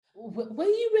were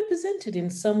you represented in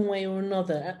some way or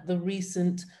another at the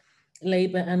recent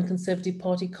Labour and Conservative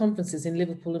Party conferences in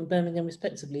Liverpool and Birmingham,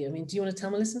 respectively? I mean, do you want to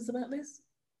tell my listeners about this?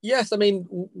 Yes, I mean,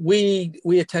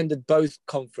 we attended both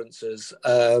conferences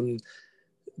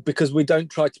because we don't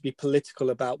try to be political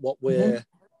about what we're,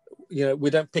 we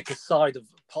don't pick a side of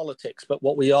politics, but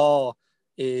what we are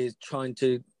is trying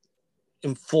to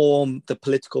inform the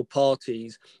political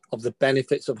parties of the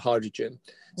benefits of hydrogen.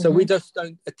 So we just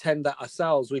don't attend that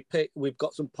ourselves. We've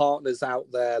got some partners out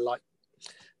there like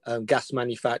gas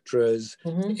manufacturers,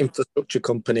 infrastructure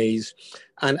companies,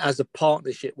 and as a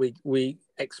partnership, we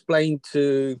explain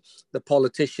to the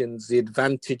politicians the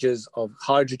advantages of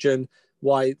hydrogen,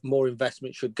 why more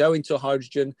investment should go into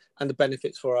hydrogen, and the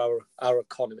benefits for our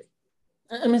economy.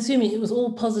 I'm assuming it was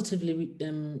all positively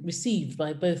received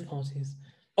by both parties.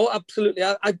 Oh, absolutely.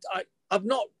 I've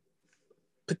not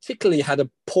particularly had a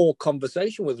poor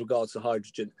conversation with regards to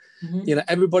hydrogen.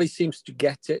 Everybody seems to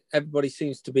get it. Everybody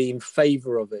seems to be in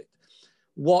favour of it.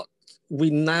 What we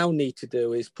now need to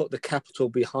do is put the capital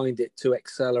behind it to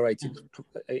accelerate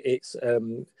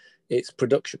its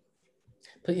production.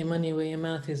 Put your money where your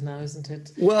mouth is now, isn't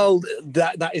it? Well,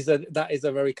 that is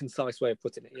a very concise way of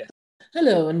putting it. Yes.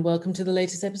 Hello and welcome to the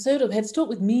latest episode of Heads Talk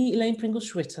with me, Elaine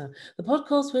Pringle-Schwitter, the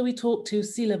podcast where we talk to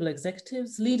C-level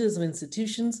executives, leaders of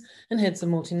institutions and heads of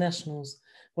multinationals.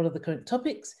 What are the current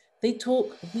topics? They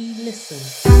talk, we listen.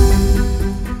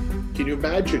 Can you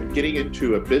imagine getting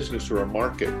into a business or a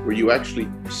market where you actually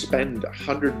spend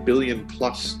 100 billion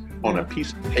plus on a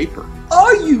piece of paper?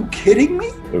 Are you kidding me?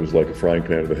 It was like a frying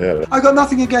pan to the head. I got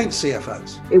nothing against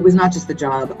CFOs. It was not just the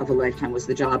job of a lifetime, it was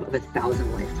the job of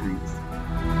 1,000 lifetimes.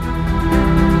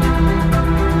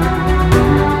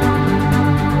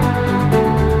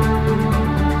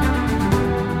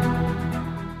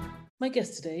 My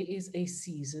guest today is a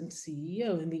seasoned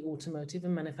CEO in the automotive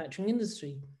and manufacturing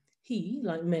industry. He,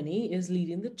 like many, is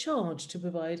leading the charge to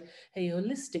provide a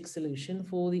holistic solution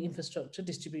for the infrastructure,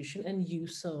 distribution and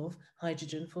use of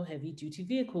hydrogen for heavy-duty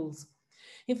vehicles.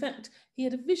 In fact, he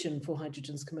had a vision for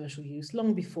hydrogen's commercial use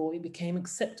long before it became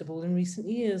acceptable in recent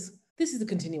years. This is the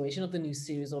continuation of the new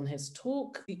series on Heads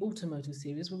Talk, the automotive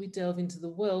series, where we delve into the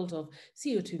world of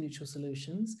CO2 neutral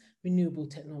solutions, renewable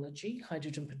technology,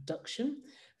 hydrogen production,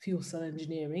 fuel cell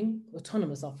engineering,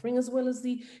 autonomous offering, as well as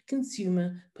the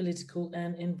consumer, political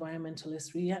and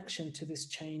environmentalist reaction to this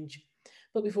change.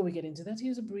 But before we get into that,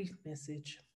 here's a brief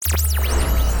message.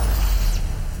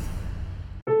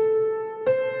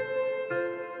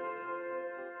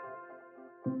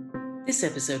 This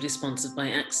episode is sponsored by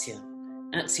Axia.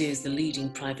 Axia is the leading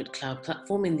private cloud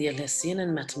platform in the Alessian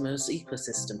and Mattermost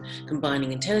ecosystem,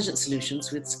 combining intelligent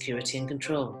solutions with security and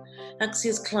control.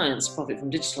 Axia's clients profit from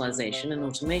digitalization and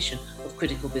automation of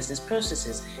critical business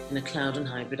processes in a cloud and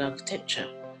hybrid architecture.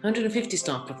 150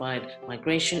 staff provide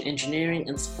migration, engineering,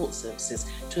 and support services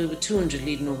to over 200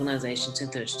 leading organizations in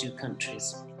 32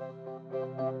 countries.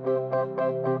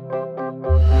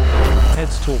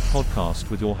 Heads Talk podcast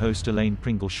with your host Elaine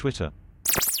Pringle-Schwitter.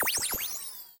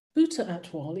 Bhuta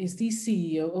Atwal is the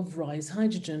CEO of Rise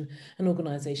Hydrogen, an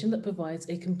organisation that provides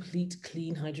a complete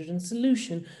clean hydrogen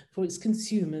solution for its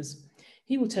consumers.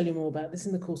 He will tell you more about this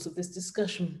in the course of this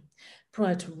discussion.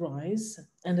 Prior to Rise,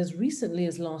 and as recently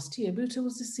as last year, Bhuta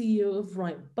was the CEO of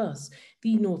Wrightbus,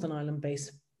 the Northern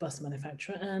Ireland-based bus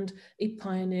manufacturer and a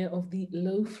pioneer of the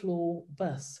low-floor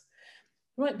bus.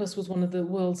 Wrightbus was one of the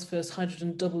world's first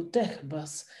hydrogen double-decker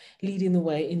bus, leading the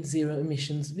way in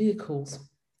zero-emissions vehicles.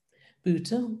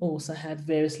 Bhuta also had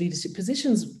various leadership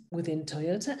positions within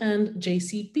Toyota and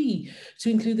JCB, to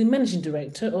include the managing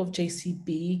director of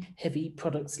JCB Heavy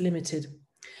Products Limited.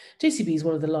 JCB is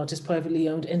one of the largest privately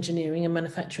owned engineering and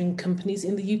manufacturing companies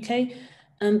in the UK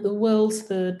and the world's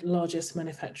third largest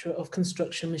manufacturer of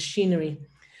construction machinery.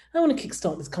 I want to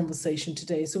kickstart this conversation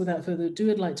today, so without further ado,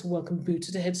 I'd like to welcome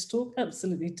Bhuta to Heads Talk.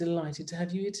 Absolutely delighted to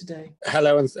have you here today.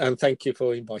 Hello, and thank you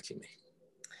for inviting me.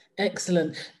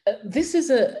 Excellent. This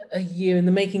is a year in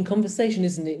the making conversation,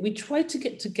 isn't it? We tried to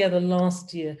get together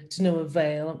last year to no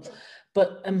avail,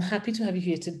 but I'm happy to have you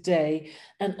here today.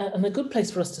 And a good place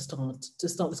for us to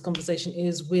start this conversation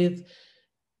is with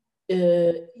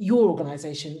your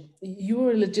organisation.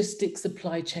 You're a logistics,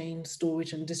 supply chain,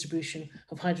 storage and distribution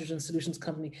of hydrogen solutions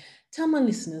company. Tell my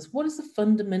listeners, what is the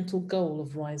fundamental goal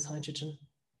of Rise Hydrogen?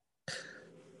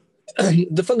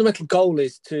 The fundamental goal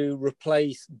is to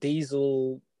replace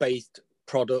diesel-based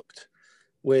product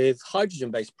with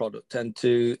hydrogen-based product and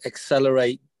to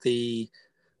accelerate the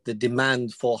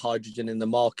demand for hydrogen in the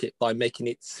market by making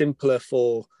it simpler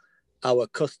for our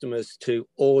customers to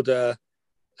order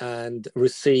and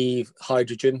receive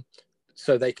hydrogen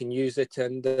so they can use it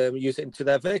and use it into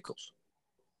their vehicles.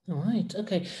 All right,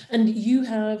 okay. And you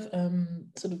have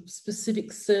sort of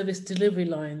specific service delivery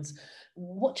lines.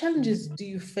 What challenges do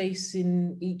you face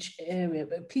in each area?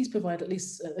 But please provide at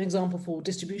least an example for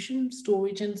distribution,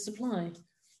 storage, and supply.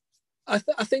 I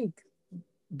think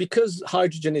because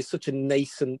hydrogen is such a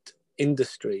nascent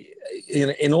industry,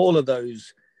 in all of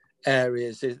those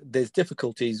areas, there's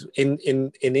difficulties in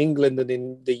England and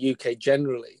in the UK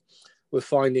generally. We're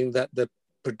finding that the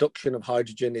production of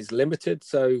hydrogen is limited.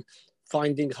 So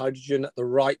finding hydrogen at the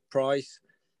right price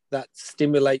that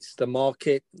stimulates the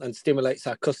market and stimulates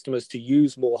our customers to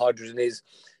use more hydrogen is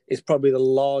probably the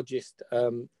largest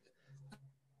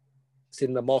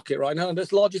in the market right now, and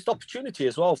there's largest opportunity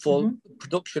as well for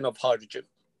production of hydrogen.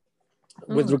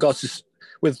 With regards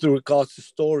to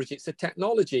storage, it's a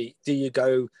technology. Do you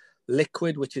go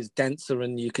liquid, which is denser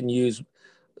and you can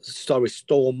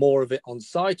store more of it on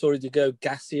site, or do you go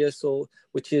gaseous, or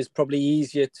which is probably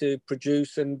easier to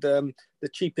produce and the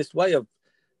cheapest way of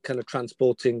kind of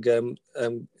transporting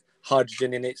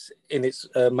hydrogen in its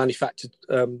manufactured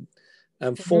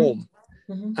form.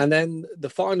 And then the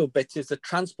final bit is the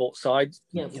transport side.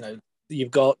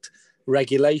 You've got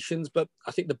regulations, but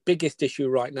I think the biggest issue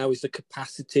right now is the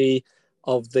capacity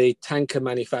of the tanker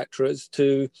manufacturers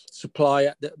to supply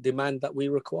at the demand that we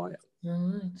require.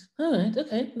 All right,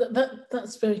 okay.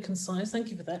 That's very concise. Thank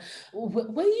you for that.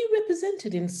 Were you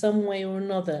represented in some way or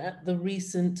another at the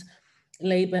recent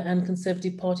Labour and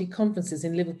Conservative Party conferences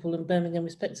in Liverpool and Birmingham,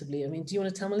 respectively? I mean, do you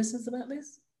want to tell my listeners about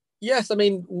this? Yes, I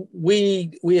mean,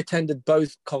 we attended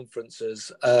both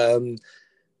conferences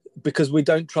because we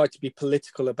don't try to be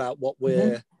political about what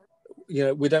we're,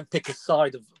 we don't pick a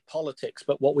side of politics,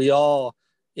 but what we are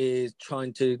is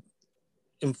trying to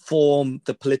inform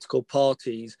the political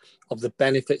parties of the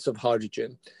benefits of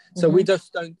hydrogen. So we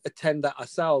just don't attend that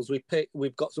ourselves.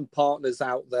 We've got some partners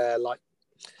out there like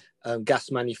gas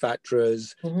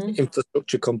manufacturers,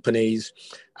 infrastructure companies,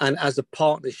 and as a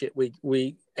partnership,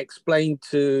 we explain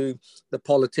to the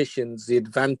politicians the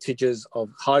advantages of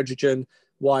hydrogen,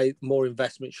 why more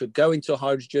investment should go into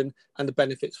hydrogen, and the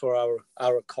benefits for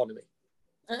our economy.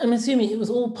 I'm assuming it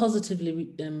was all positively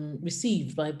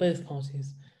received by both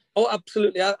parties. Oh,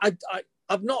 absolutely.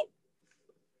 I've not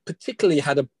particularly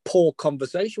had a poor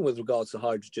conversation with regards to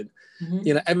hydrogen.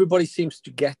 Everybody seems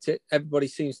to get it. Everybody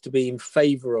seems to be in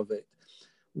favor of it.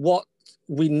 What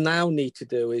we now need to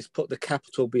do is put the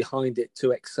capital behind it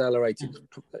to accelerate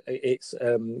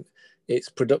its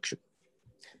production.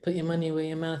 Put your money where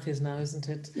your mouth is now, isn't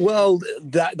it? Well,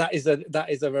 that is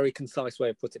a very concise way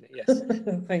of putting it. Yes.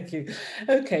 Thank you.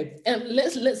 Okay,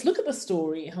 let's look at the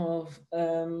story of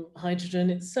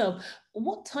hydrogen itself.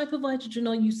 What type of hydrogen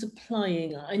are you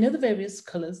supplying? I know the various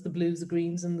colours, the blues, the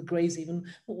greens, and the greys even.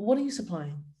 What are you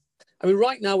supplying? I mean,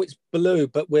 right now it's blue,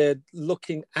 but we're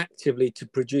looking actively to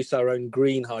produce our own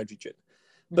green hydrogen.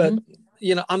 But,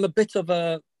 I'm a bit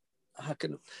of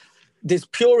there's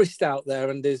purists out there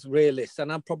and there's realists,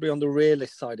 and I'm probably on the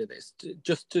realist side of this.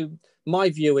 My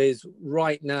view is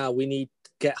right now we need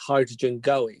to get hydrogen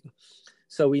going.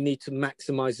 So we need to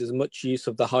maximize as much use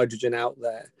of the hydrogen out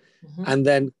there and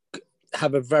then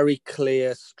have a very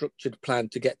clear structured plan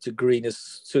to get to green as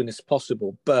soon as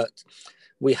possible. But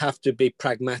we have to be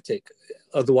pragmatic.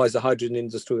 Otherwise, the hydrogen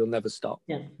industry will never stop.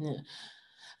 Yeah.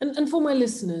 And for my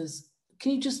listeners,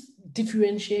 can you just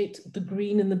differentiate the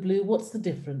green and the blue? What's the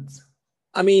difference?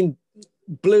 I mean,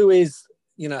 blue is,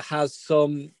 has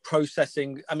some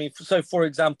processing. I mean, so for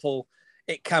example,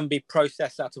 it can be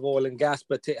processed out of oil and gas,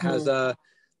 but it has the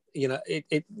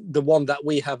one that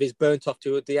we have is burnt off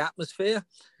to the atmosphere,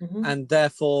 and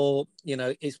therefore,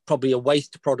 it's probably a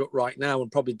waste product right now and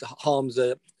probably harms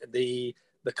the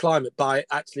climate. By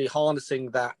actually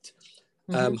harnessing that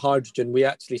hydrogen, we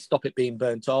actually stop it being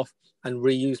burnt off and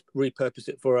repurpose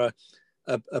it for a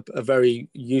very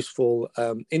useful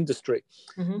industry.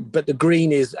 But the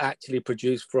green is actually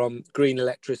produced from green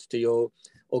electricity or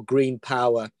green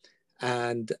power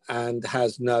and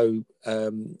has no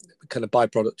kind of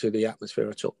byproduct to the atmosphere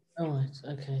at all. All right,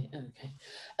 okay.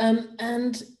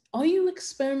 And are you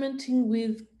experimenting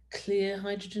with clear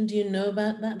hydrogen? Do you know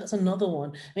about that? That's another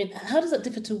one. I mean, how does that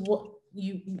differ to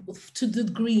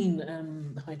the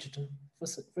green hydrogen,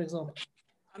 for example?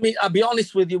 I mean, I'll be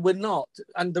honest with you, we're not.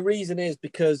 And the reason is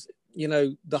because,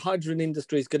 the hydrogen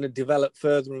industry is going to develop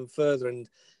further and further. And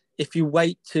if you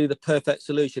wait to the perfect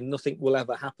solution, nothing will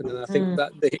ever happen. And I think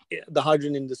that the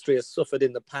hydrogen industry has suffered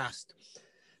in the past.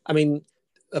 I mean,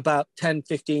 about 10,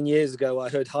 15 years ago, I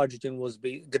heard hydrogen was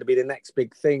going to be the next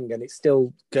big thing, and it's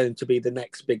still going to be the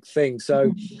next big thing.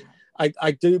 So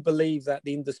I do believe that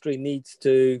the industry needs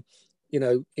to,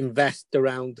 invest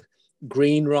around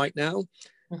green right now.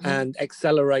 and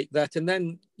accelerate that. And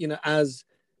then, as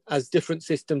different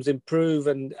systems improve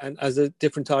and as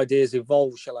different ideas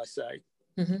evolve, shall I say,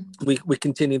 we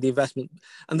continue the investment.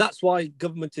 And that's why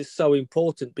government is so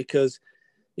important, because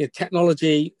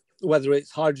technology, whether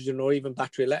it's hydrogen or even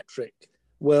battery electric,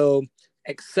 will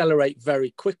accelerate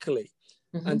very quickly.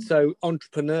 And so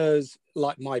entrepreneurs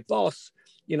like my boss,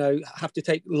 have to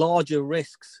take larger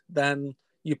risks than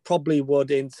you probably would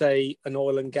in, say, an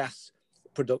oil and gas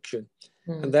production.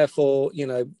 And therefore,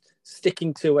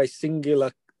 sticking to a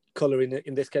singular color,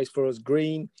 in this case for us,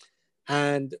 green,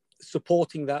 and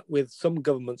supporting that with some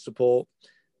government support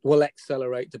will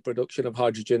accelerate the production of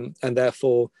hydrogen and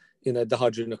therefore, the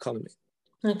hydrogen economy.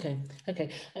 Okay.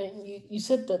 You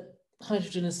said that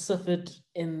hydrogen has suffered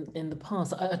in the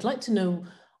past. I'd like to know,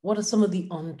 what are some of the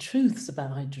untruths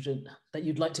about hydrogen that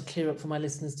you'd like to clear up for my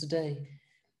listeners today?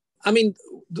 I mean,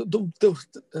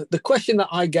 the question that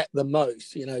I get the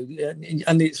most,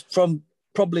 and it's from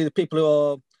probably the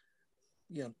people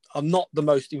who are not the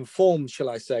most informed, shall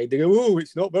I say. They go, "Oh,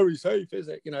 it's not very safe, is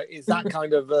it?" Is that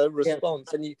kind of a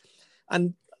response?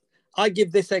 And I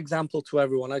give this example to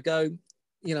everyone. I go,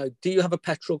 do you have a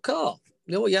petrol car?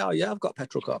 Oh, yeah, I've got a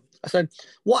petrol car. I said,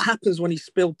 what happens when you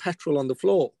spill petrol on the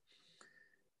floor?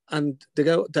 And they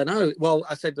go, don't know. Well,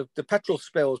 I said the petrol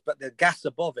spills, but the gas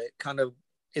above it kind of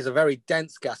is a very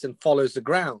dense gas and follows the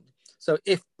ground. So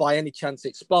if by any chance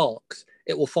it sparks,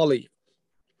 it will follow you.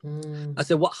 I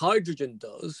said, what hydrogen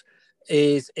does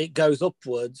is it goes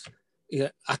upwards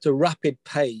at a rapid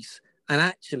pace. And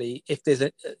actually, if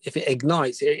it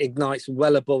ignites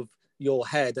well above your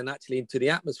head and actually into the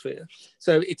atmosphere.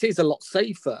 So it is a lot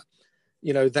safer,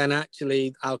 than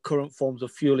actually our current forms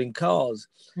of fueling cars.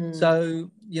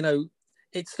 So,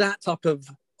 it's that type of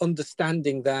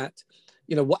understanding that,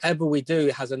 whatever we do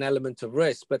has an element of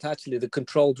risk, but actually the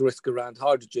controlled risk around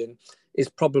hydrogen is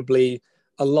probably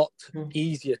a lot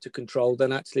easier to control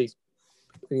than actually,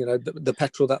 the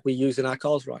petrol that we use in our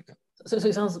cars right now. So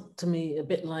it sounds to me a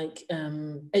bit like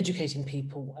educating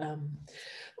people.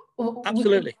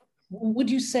 Absolutely. Would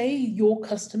you say your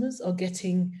customers are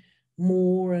getting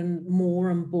more and more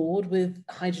on board with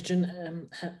hydrogen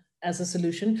as a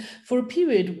solution? For a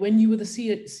period when you were the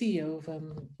CEO of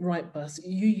Wrightbus,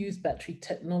 you used battery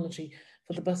technology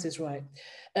for the buses, right?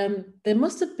 There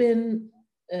must have been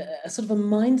a sort of a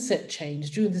mindset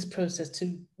change during this process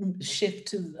to shift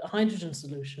to a hydrogen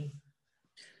solution.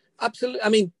 Absolutely. I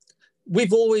mean,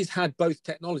 we've always had both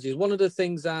technologies. One of the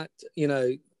things that,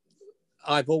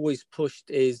 I've always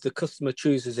pushed is the customer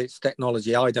chooses its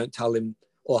technology. I don't tell him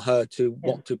or her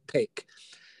what to pick.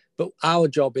 But our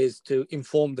job is to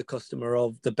inform the customer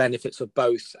of the benefits of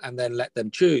both and then let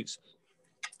them choose.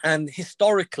 And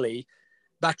historically,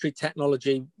 battery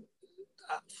technology,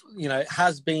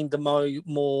 has been the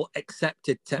more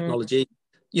accepted technology.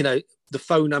 The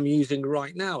phone I'm using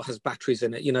right now has batteries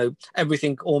in it.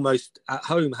 Everything almost at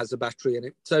home has a battery in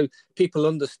it. So people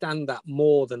understand that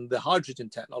more than the hydrogen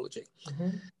technology.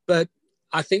 But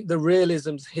I think the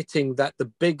realism's hitting that the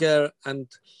bigger and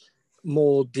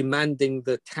more demanding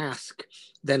the task,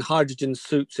 then hydrogen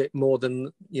suits it more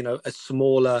than, a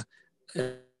smaller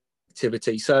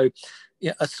activity. So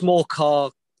a small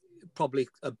car, probably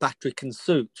a battery can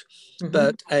suit,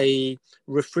 but a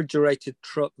refrigerated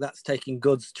truck that's taking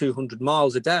goods 200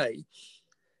 miles a day,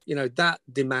 that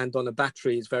demand on a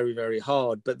battery is very, very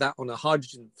hard, but that on a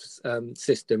hydrogen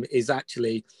system is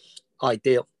actually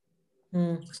ideal.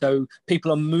 So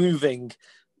people are moving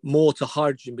more to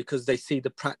hydrogen because they see the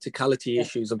practicality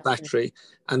issues of battery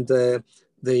and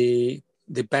the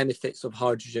benefits of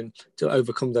hydrogen to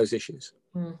overcome those issues.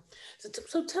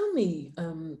 So tell me,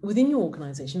 within your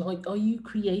organization, are you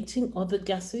creating other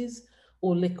gases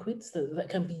or liquids that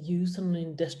can be used on an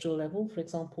industrial level, for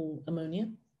example, ammonia?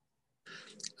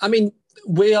 I mean,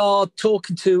 we are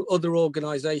talking to other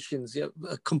organizations,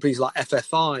 companies like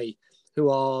FFI, who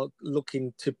are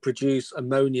looking to produce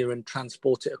ammonia and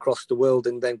transport it across the world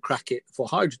and then crack it for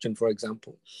hydrogen, for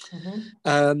example.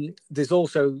 There's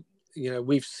also,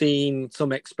 we've seen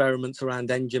some experiments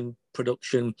around engine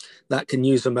production that can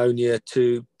use ammonia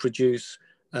to produce,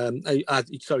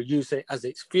 use it as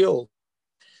its fuel.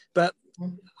 But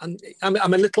I'm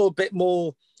a little bit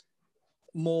more,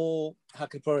 how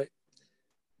can I put it?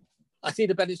 I see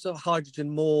the benefits of hydrogen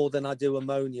more than I do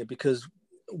ammonia, because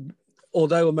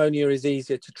although ammonia is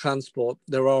easier to transport,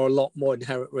 there are a lot more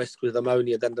inherent risks with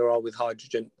ammonia than there are with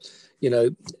hydrogen.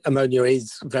 Ammonia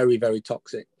is very, very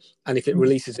toxic. And if it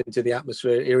releases into the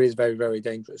atmosphere, it is very, very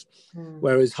dangerous.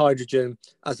 Whereas hydrogen,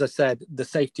 as I said, the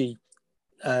safety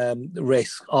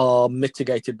risks are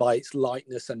mitigated by its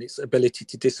lightness and its ability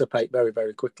to dissipate very,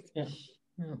 very quickly.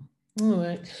 All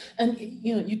right. And,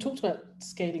 you talked about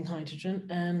scaling hydrogen,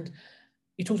 and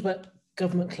you talked about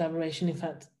government collaboration. In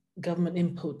fact, government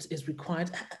input is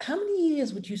required. How many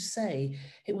years would you say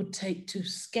it would take to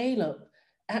scale up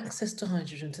access to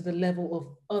hydrogen to the level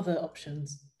of other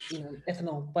options,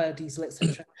 ethanol, biodiesel,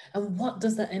 etc.? And what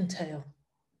does that entail?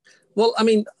 Well, I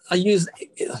mean, I use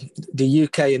the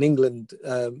UK and England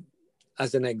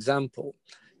as an example.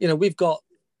 We've got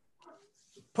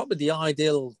probably the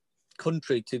ideal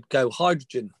country to go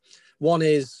hydrogen. One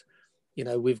is,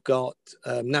 we've got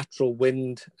natural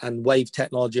wind and wave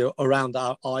technology around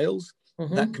our isles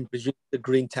that can produce the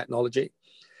green technology.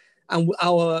 And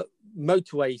our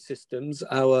motorway systems,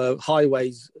 our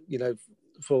highways,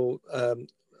 for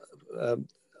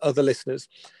other listeners,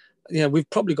 we've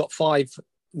probably got 5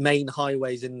 main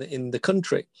highways in the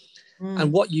country.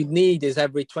 And what you need is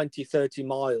every 20, 30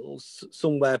 miles,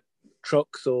 somewhere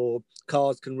trucks or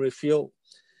cars can refuel.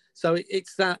 So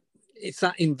it's that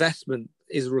investment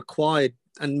is required,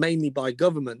 and mainly by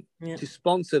government, to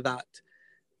sponsor that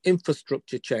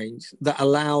infrastructure change that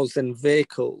allows then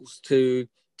vehicles to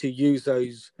use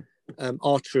those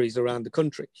arteries around the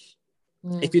country.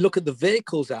 If you look at the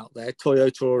vehicles out there,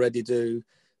 Toyota already do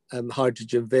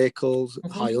hydrogen vehicles,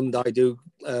 Hyundai do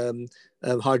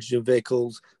hydrogen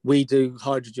vehicles, we do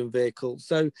hydrogen vehicles.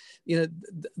 So,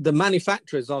 the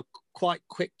manufacturers are quite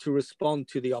quick to respond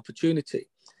to the opportunity.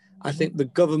 I think the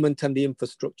government and the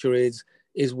infrastructure is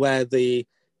where the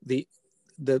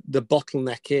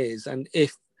bottleneck is, and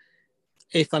if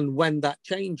and when that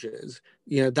changes,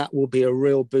 that will be a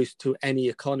real boost to any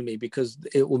economy, because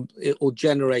it will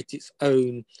generate its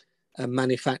own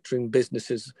manufacturing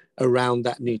businesses around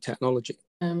that new technology.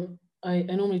 I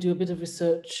normally do a bit of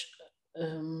research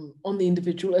on the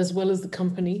individual as well as the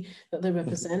company that they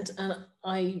represent, and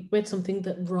I read something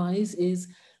that RISE is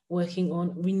working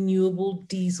on renewable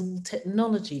diesel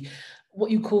technology,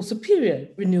 what you call superior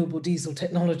renewable diesel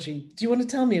technology. Do you want to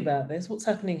tell me about this? What's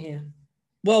happening here?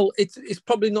 Well, it's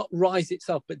probably not RISE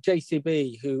itself, but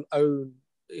JCB,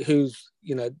 who's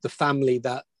the family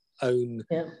that own.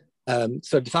 Yeah.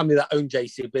 So the family that owned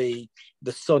JCB,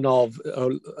 the son of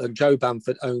Joe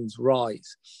Bamford, owns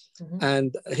RISE,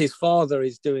 and his father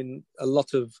is doing a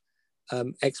lot of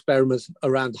experiments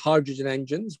around hydrogen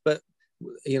engines, but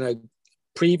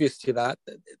previous to that,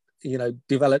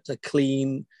 developed a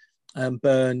clean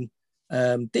burn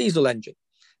diesel engine.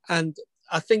 And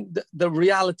I think that the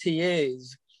reality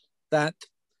is that,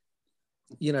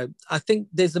 I think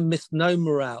there's a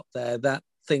misnomer out there that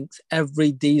thinks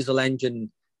every diesel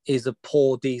engine is a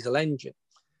poor diesel engine.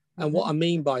 And what I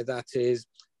mean by that is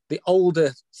the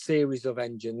older series of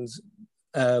engines,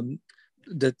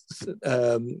 the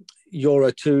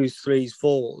Euro 2s, 3s,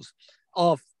 4s,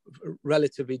 are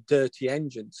relatively dirty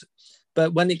engines.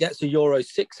 But when it gets to Euro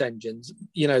 6 engines,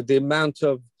 the amount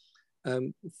of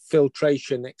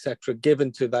filtration, etc.,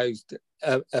 given to those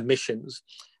emissions,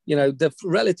 they're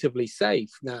relatively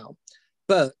safe now.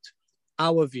 But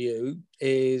our view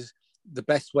is the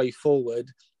best way forward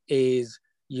is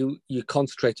you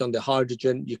concentrate on the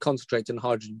hydrogen, you concentrate on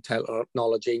hydrogen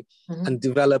technology, and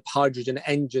develop hydrogen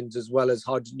engines as well as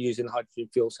using hydrogen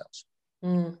fuel cells.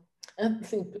 I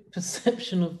think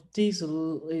perception of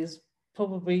diesel is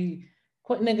probably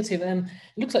quite negative, and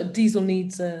it looks like diesel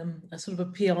needs a sort of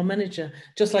a PR manager,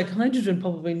 just like hydrogen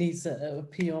probably needs a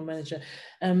PR manager.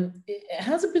 It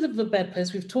has a bit of a bad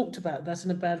press. We've talked about that,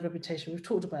 and a bad reputation. We've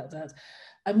talked about that.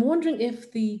 I'm wondering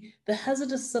if the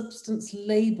hazardous substance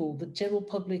label, the general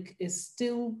public is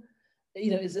still,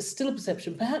 is still a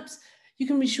perception. Perhaps you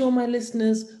can reassure my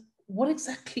listeners, what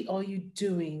exactly are you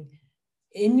doing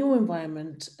in your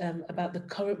environment about the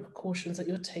current precautions that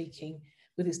you're taking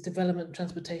with its development,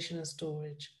 transportation, and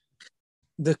storage?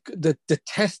 The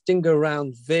testing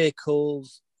around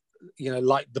vehicles,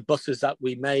 like the buses that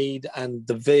we made, and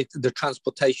the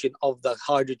transportation of the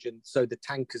hydrogen, so the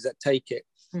tankers that take it,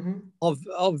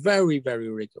 are very, very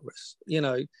rigorous,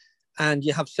 and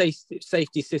you have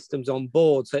safety systems on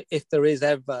board. So if there is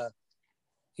ever,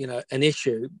 an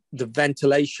issue, the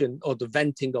ventilation or the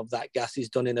venting of that gas is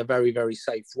done in a very, very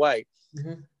safe way.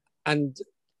 And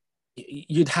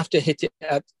you'd have to hit it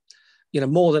at,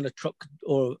 more than a truck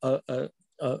or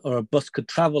a bus could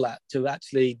travel at to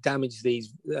actually damage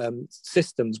these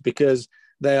systems, because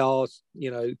they are,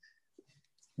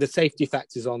 the safety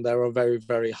factors on there are very,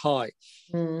 very high.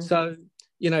 So,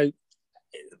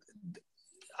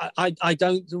 I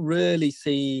don't really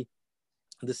see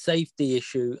the safety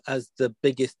issue as the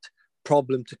biggest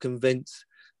problem to convince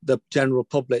the general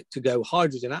public to go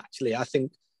hydrogen. Actually, I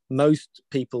think most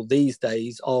people these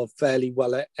days are fairly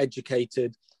well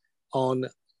educated on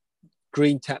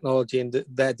green technology and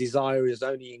their desire is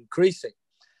only increasing.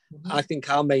 Mm-hmm. I think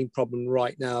our main problem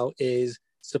right now is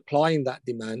supplying that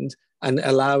demand and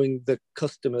allowing the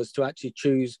customers to actually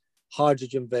choose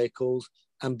hydrogen vehicles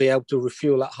and be able to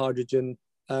refuel at hydrogen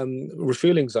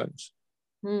refueling zones.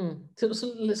 So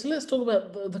let's talk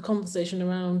about the conversation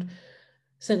around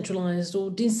centralized or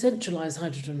decentralized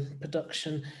hydrogen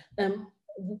production.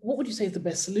 What would you say is the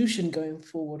best solution going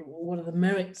forward? What are the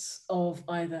merits of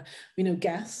either,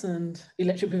 gas and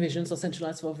electric provisions are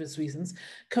centralized for obvious reasons.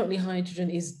 Currently, hydrogen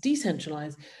is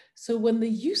decentralized. So when the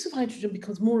use of hydrogen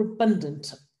becomes more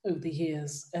abundant over the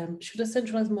years, should a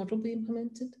centralized model be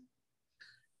implemented?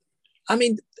 I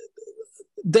mean,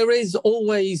 there is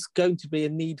always going to be a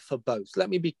need for both. Let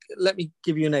me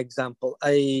give you an example.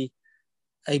 A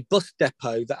bus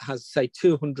depot that has, say,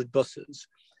 200 buses,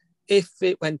 if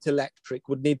it went electric,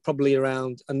 would need probably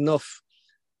around enough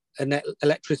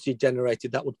electricity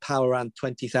generated that would power around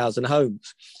 20,000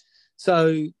 homes.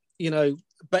 So,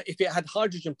 but if it had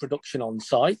hydrogen production on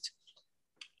site,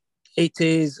 it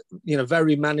is,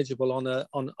 very manageable on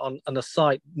a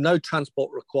site, no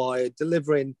transport required,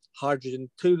 delivering hydrogen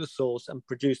to the source and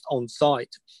produced on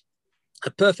site.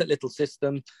 A perfect little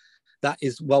system that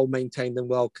is well maintained and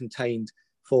well contained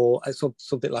for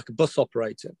something like a bus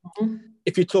operator. Mm-hmm.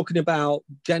 If you're talking about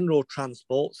general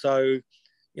transport, so,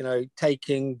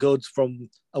 taking goods from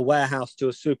a warehouse to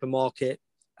a supermarket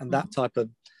and that type of,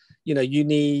 you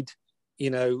need,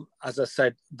 as I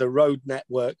said, the road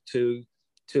network to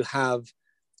have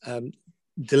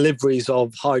deliveries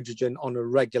of hydrogen on a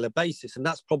regular basis. And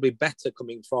that's probably better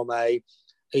coming from a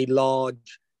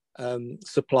large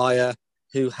supplier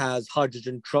who has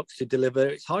hydrogen trucks to deliver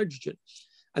its hydrogen.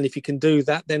 And if you can do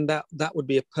that, then that would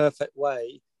be a perfect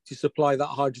way to supply that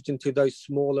hydrogen to those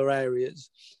smaller areas.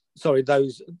 Sorry,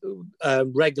 those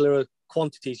regular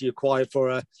quantities you require for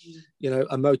a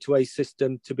motorway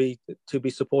system to be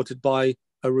supported by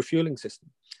a refueling system.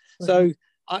 Mm-hmm. So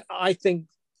I think,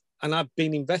 and I've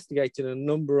been investigating a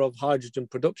number of hydrogen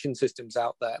production systems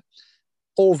out there,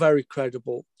 all very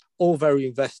credible, all very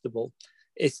investable.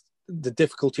 It's the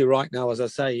difficulty right now, as I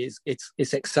say, is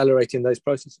it's accelerating those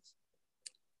processes.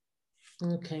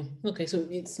 Okay, so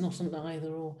it's not an either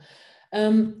or.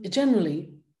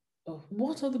 Generally,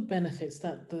 what are the benefits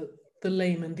that the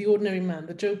layman, the ordinary man,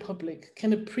 the Joe public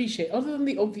can appreciate, other than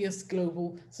the obvious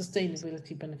global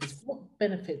sustainability benefits? What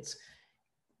benefits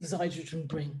does hydrogen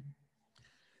bring?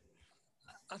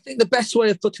 I think the best way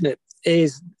of putting it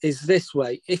is this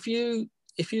way. If you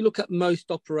look at most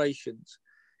operations,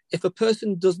 if a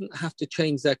person doesn't have to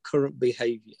change their current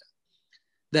behavior,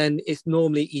 then it's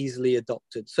normally easily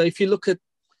adopted. So if you look at,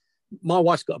 my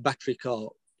wife's got a battery car.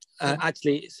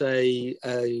 Actually, it's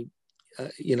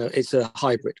it's a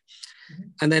hybrid. Mm-hmm.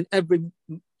 And then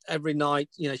every night,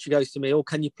 she goes to me, "Oh,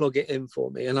 can you plug it in for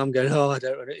me?" And I'm going, "Oh, I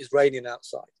don't know. It's raining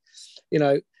outside."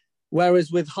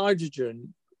 Whereas with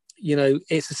hydrogen,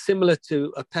 it's similar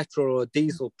to a petrol or a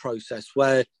diesel process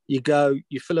where you go,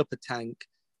 you fill up a tank,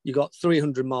 you got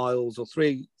 300 miles or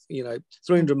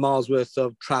 300 miles worth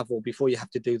of travel before you have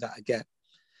to do that again.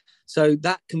 So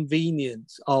that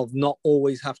convenience of not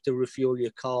always have to refuel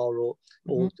your car or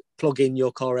plug in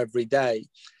your car every day,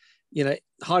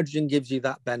 hydrogen gives you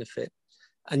that benefit.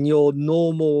 And your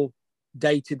normal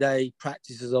day-to-day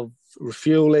practices of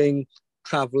refueling,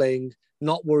 traveling,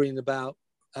 not worrying about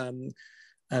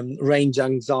range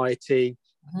anxiety,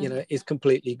 is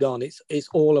completely gone. It's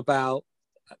all about,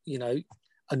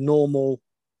 a normal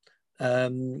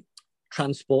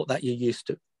transport that you're used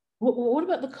to. What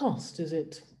about the cost? Is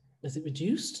it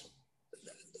reduced?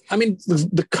 I mean,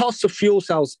 the cost of fuel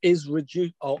cells is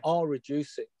reduced or are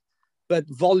reducing, but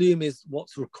volume is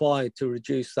what's required to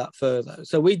reduce that further.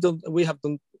 So we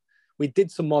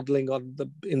did some modelling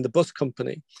in the bus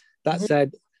company that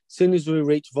said, as soon as we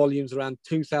reach volumes around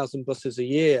 2,000 buses a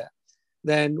year,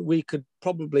 then we could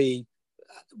probably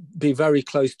be very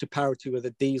close to parity with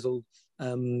a diesel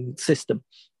system.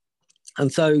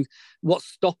 And so what's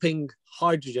stopping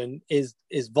hydrogen is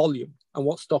volume, and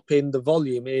what's stopping the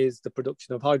volume is the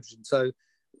production of hydrogen. So,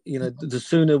 the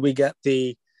sooner we get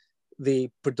the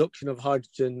production of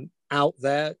hydrogen out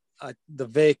there, the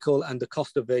vehicle and the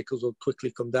cost of vehicles will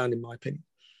quickly come down, in my opinion.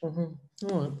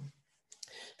 Mm-hmm. All right.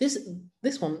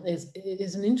 This one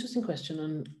is an interesting question,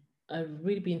 and I'd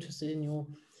really be interested in your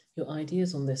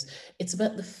ideas on this. It's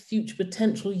about the future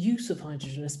potential use of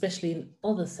hydrogen, especially in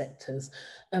other sectors.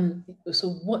 So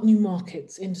what new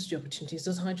markets, industry opportunities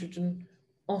does hydrogen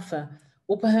offer,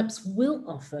 or perhaps will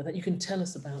offer, that you can tell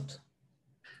us about?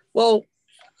 Well,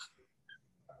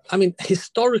 I mean,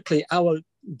 historically, our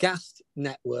gas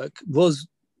network was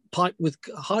piped with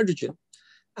hydrogen.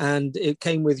 and it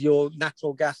came with your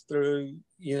natural gas through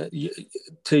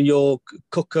to your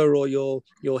cooker or your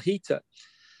heater.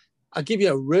 I'll give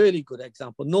you a really good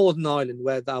example. Northern Ireland,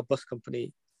 where our bus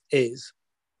company is,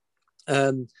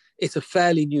 it's a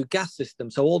fairly new gas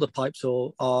system, so all the pipes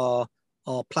are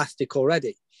plastic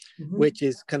already, which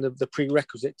is kind of the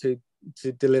prerequisite to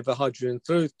deliver hydrogen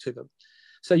through to them.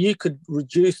 So you could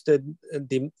reduce the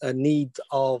need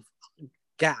of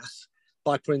gas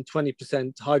by putting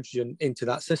 20% hydrogen into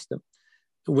that system,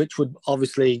 which would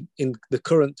obviously, in the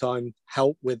current time,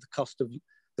 help with the cost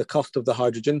of the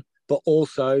hydrogen, but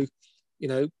also,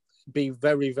 be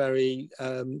very, very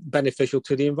beneficial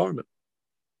to the environment.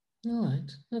 All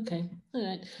right. Okay. All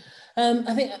right.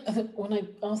 I think when I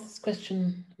asked this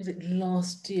question, was it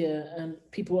last year, and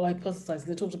people were hypothesizing,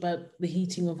 they talked about the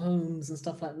heating of homes and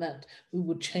stuff like that. We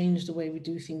would change the way we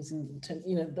do things,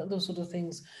 those sort of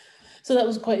things. So that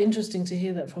was quite interesting to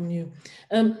hear that from you.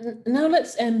 Now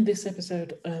let's end this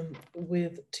episode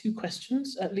with two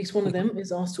questions. At least one of them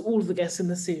is asked to all of the guests in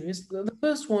the series. The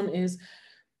first one is,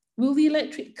 will the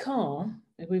electric car,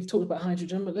 we've talked about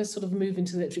hydrogen, but let's sort of move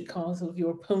into the electric car, sort of your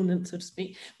opponent, so to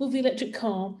speak. Will the electric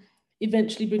car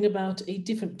eventually bring about a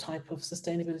different type of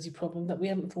sustainability problem that we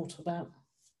haven't thought about?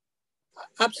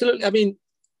 Absolutely. I mean,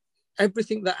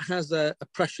 everything that has a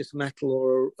precious metal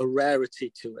or a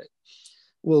rarity to it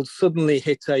will suddenly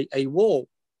hit a wall.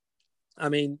 I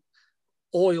mean,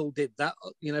 oil did that,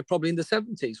 probably in the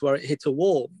 70s, where it hit a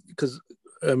wall because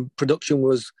production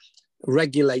was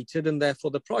regulated and therefore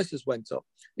the prices went up.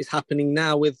 It's happening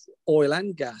now with oil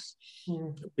and gas.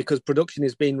 Because production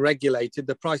is being regulated,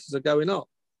 the prices are going up.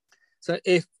 So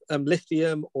if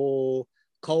lithium or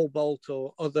cobalt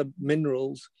or other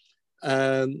minerals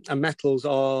and metals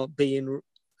are being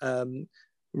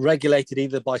regulated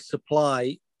either by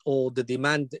supply or the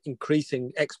demand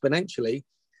increasing exponentially,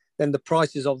 then the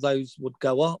prices of those would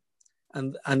go up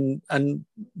and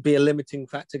be a limiting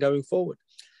factor going forward.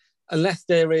 Unless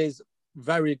there is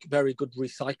very, very good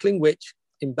recycling, which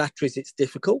in batteries it's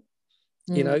difficult.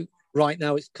 Right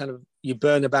now it's kind of, you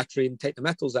burn a battery and take the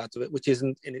metals out of it, which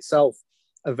isn't in itself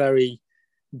a very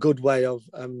good way of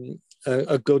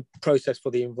a good process for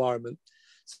the environment.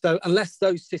 So unless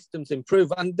those systems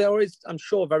improve, and there is, I'm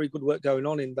sure, very good work going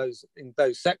on in those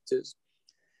sectors,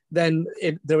 then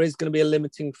there is going to be a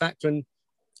limiting factor. And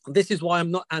this is why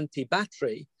I'm not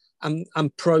anti-battery.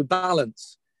 I'm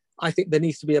pro-balance. I think there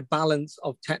needs to be a balance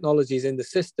of technologies in the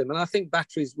system. And I think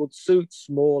batteries would suit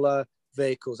smaller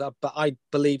vehicles, but I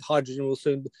believe hydrogen will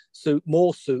soon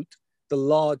suit the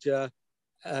larger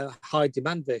high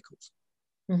demand vehicles.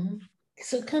 Mm-hmm.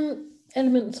 So can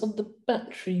elements of the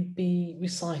battery be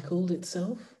recycled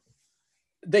itself?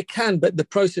 They can, but the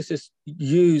processes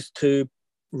used to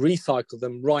recycle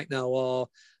them right now are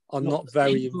not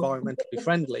very environmentally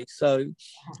friendly. So,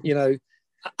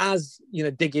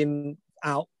 digging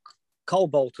out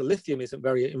cobalt or lithium isn't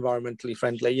very environmentally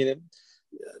friendly.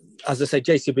 As I say,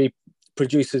 JCB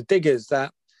produces diggers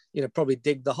that, probably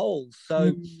dig the holes.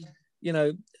 So,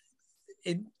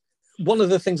 one of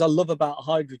the things I love about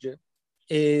hydrogen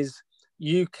is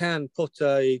you can put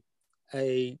a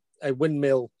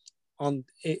windmill on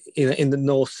in the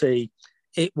North Sea.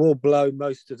 It will blow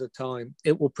most of the time.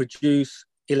 It will produce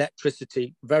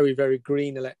electricity, very, very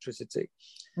green electricity,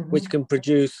 which can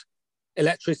produce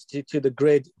electricity to the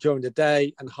grid during the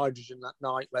day and hydrogen at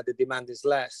night where the demand is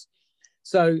less.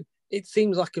 So it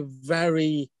seems like a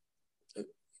very,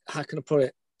 how can I put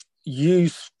it,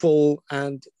 useful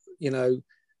and,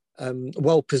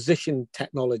 well-positioned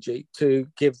technology to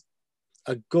give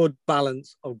a good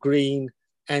balance of green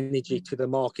energy to the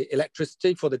market,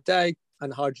 electricity for the day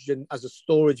and hydrogen as a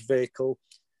storage vehicle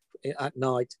at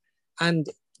night. And,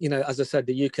 as I said,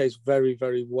 the UK is very,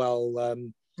 very well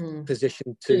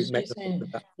positioned to make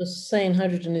that. You're saying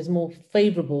hydrogen is more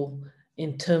favourable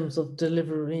in terms of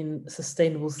delivering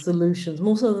sustainable solutions,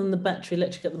 more so than the battery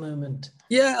electric at the moment.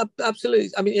 Yeah, absolutely.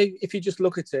 I mean, if you just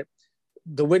look at it,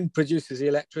 the wind produces the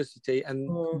electricity, and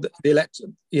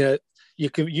you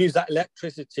can use that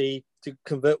electricity to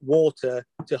convert water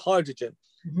to hydrogen.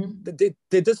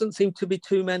 There doesn't seem to be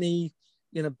too many,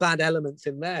 bad elements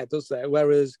in there, does there?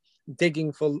 Whereas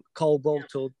digging for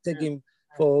cobalt or digging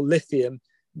for lithium,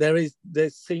 there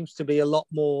seems to be a lot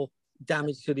more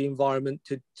damage to the environment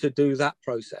to do that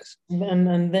process.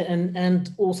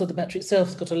 And also the battery itself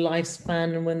has got a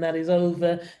lifespan, and when that is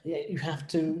over, you have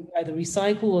to either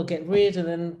recycle or get rid, and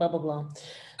then blah blah blah.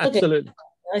 Absolutely. Okay.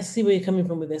 I see where you're coming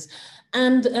from with this.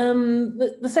 And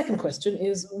the second question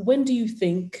is, when do you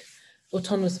think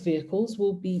autonomous vehicles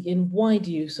will be in wide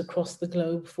use across the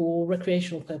globe for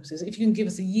recreational purposes? If you can give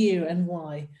us a year and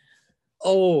why.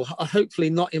 Oh,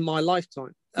 hopefully not in my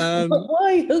lifetime. But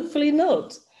why? Hopefully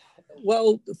not.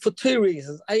 Well, for two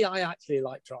reasons. A, I actually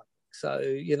like driving. So,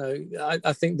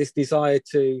 I think this desire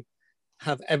to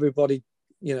have everybody,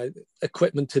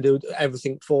 equipment to do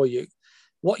everything for you.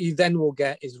 What you then will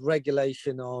get is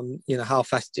regulation on, how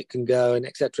fast it can go and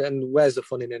etc. And where's the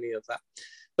fun in any of that?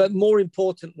 But more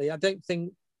importantly, I don't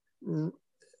think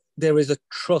there is a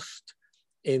trust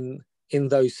in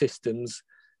those systems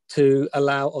to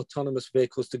allow autonomous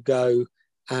vehicles to go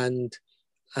and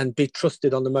be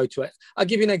trusted on the motorway. I'll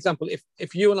give you an example.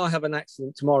 If you and I have an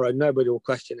accident tomorrow, nobody will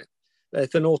question it.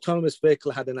 If an autonomous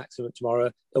vehicle had an accident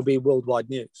tomorrow, it'll be worldwide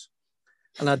news.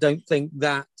 And I don't think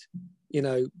that,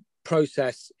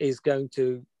 process is going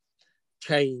to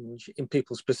change in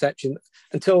people's perception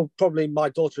until probably my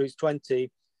daughter, who's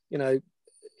 20,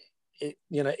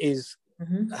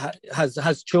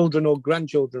 has children or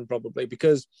grandchildren probably,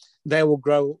 because they will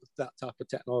grow up with that type of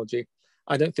technology.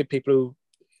 I don't think people who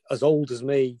as old as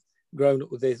me, grown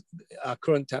up with our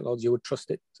current technology, would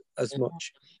trust it as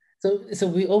much. So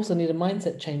we also need a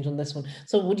mindset change on this one.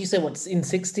 So would you say what's in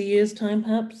 60 years time,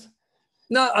 perhaps?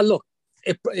 No, look,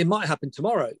 it might happen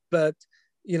tomorrow, but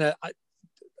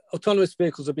autonomous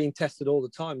vehicles are being tested all the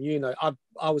time.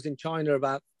 I was in China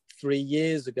about 3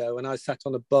 years ago, and I sat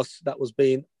on a bus that was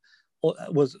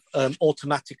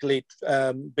automatically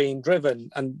being driven,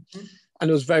 and it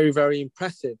was very, very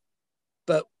impressive.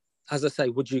 But as I say,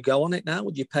 would you go on it now?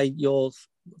 Would you pay your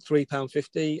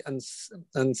 £3.50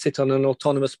 and sit on an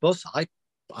autonomous bus? I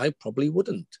probably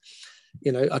wouldn't.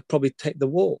 I'd probably take the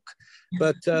walk.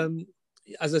 But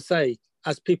as I say,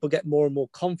 as people get more and more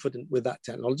confident with that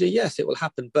technology, yes, it will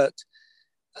happen. But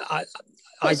I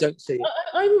don't see it.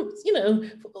 I'm,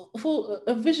 for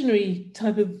a visionary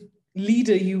type of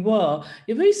leader you are,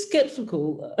 you're very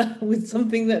skeptical with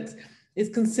something that is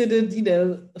considered,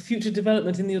 a future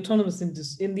development in the autonomous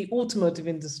industry, in the automotive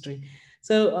industry.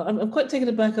 So I'm quite taken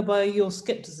aback by your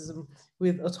skepticism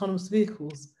with autonomous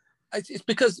vehicles. It's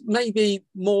because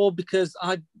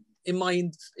in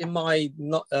my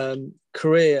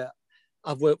career,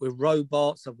 I've worked with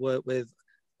robots, I've worked with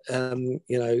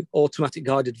automatic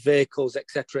guided vehicles,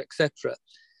 etc., etc.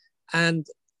 And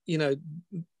the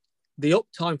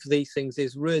uptime for these things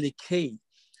is really key,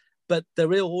 but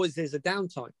there always is a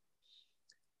downtime.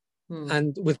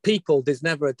 And with people, there's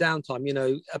never a downtime.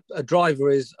 A driver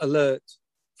is alert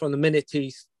from the minute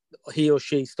he or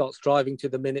she starts driving to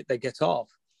the minute they get off.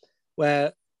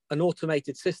 Where an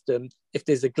automated system, if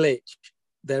there's a glitch,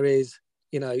 there is,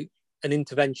 an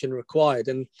intervention required.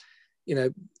 And,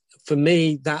 for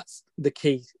me, that's the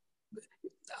key.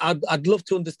 I'd love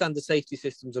to understand the safety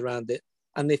systems around it.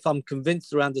 And if I'm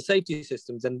convinced around the safety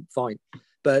systems, then fine.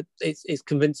 But it's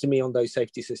convincing me on those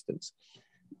safety systems.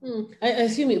 I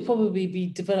assume it'll probably be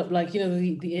developed like,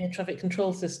 the air traffic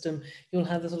control system. You'll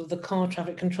have the sort of the car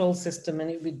traffic control system,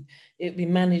 and it'd be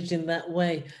managed in that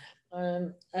way.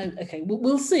 Okay,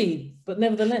 we'll see. But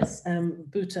nevertheless,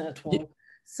 Bhuta Atwal,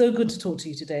 so good to talk to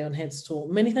you today on Heads Talk.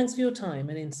 Many thanks for your time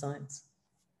and insights.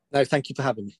 No, thank you for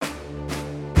having me.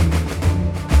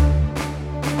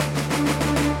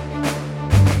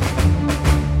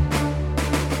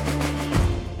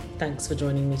 Thanks for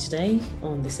joining me today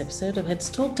on this episode of Heads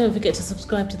Talk. Don't forget to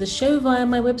subscribe to the show via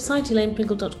my website,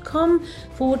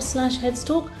 elainepringle.com/Heads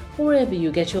Talk, or wherever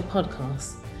you get your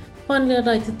podcasts. Finally, I'd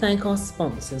like to thank our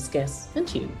sponsors, guests,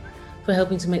 and you for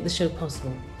helping to make the show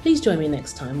possible. Please join me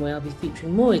next time, where I'll be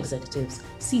featuring more executives,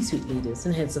 C-suite leaders,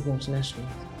 and heads of multinationals.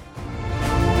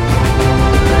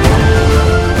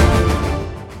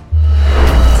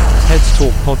 Heads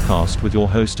Talk podcast with your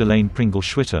host Elaine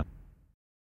Pringle-Schwitter.